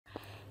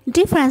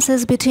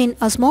Differences between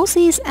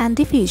osmosis and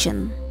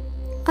diffusion.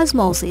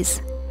 Osmosis.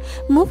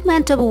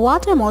 Movement of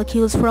water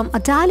molecules from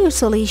a dilute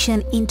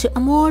solution into a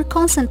more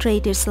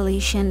concentrated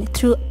solution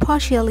through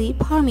partially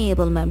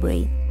permeable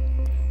membrane.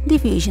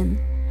 Diffusion.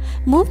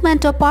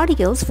 Movement of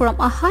particles from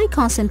a high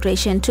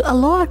concentration to a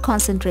lower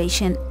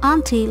concentration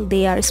until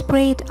they are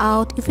spread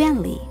out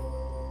evenly.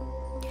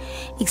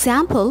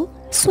 Example: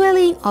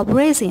 swelling of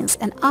resins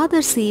and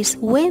other seeds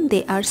when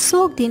they are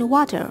soaked in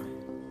water.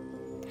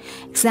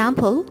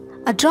 Example: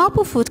 a drop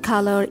of food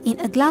color in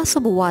a glass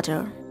of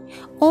water.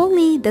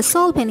 Only the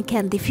solvent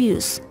can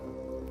diffuse.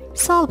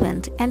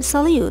 Solvent and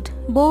solute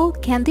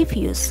both can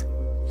diffuse.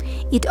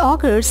 It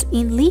occurs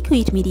in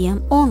liquid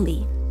medium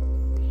only.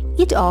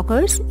 It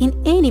occurs in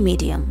any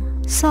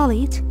medium: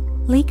 solid,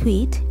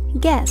 liquid,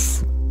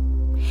 gas.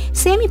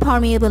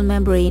 Semipermeable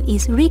membrane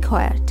is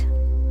required.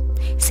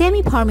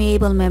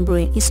 Semipermeable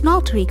membrane is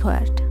not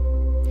required.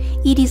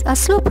 It is a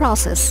slow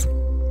process.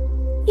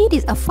 It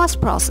is a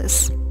fast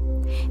process.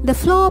 The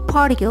flow of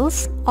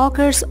particles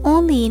occurs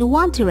only in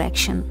one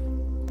direction.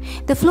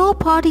 The flow of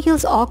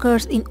particles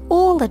occurs in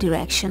all the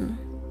directions.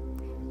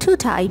 Two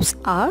types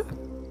are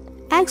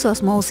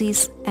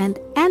exosmosis and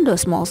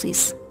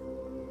endosmosis.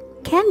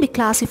 Can be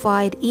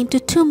classified into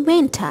two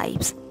main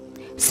types: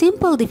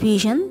 simple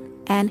diffusion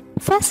and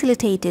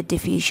facilitated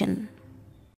diffusion.